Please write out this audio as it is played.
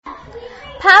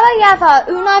Para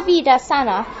llevar una vida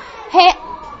sana,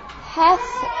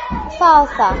 hace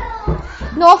falta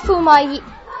no fumar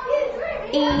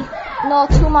y no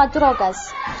tomar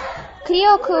drogas.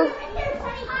 Creo que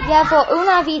llevo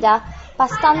una vida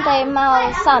bastante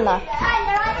malsana.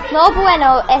 Lo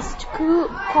bueno es que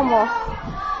como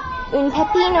un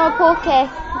pepino porque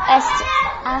es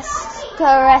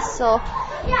asqueroso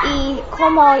y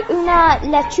como una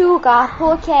lechuga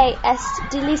porque es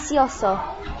delicioso.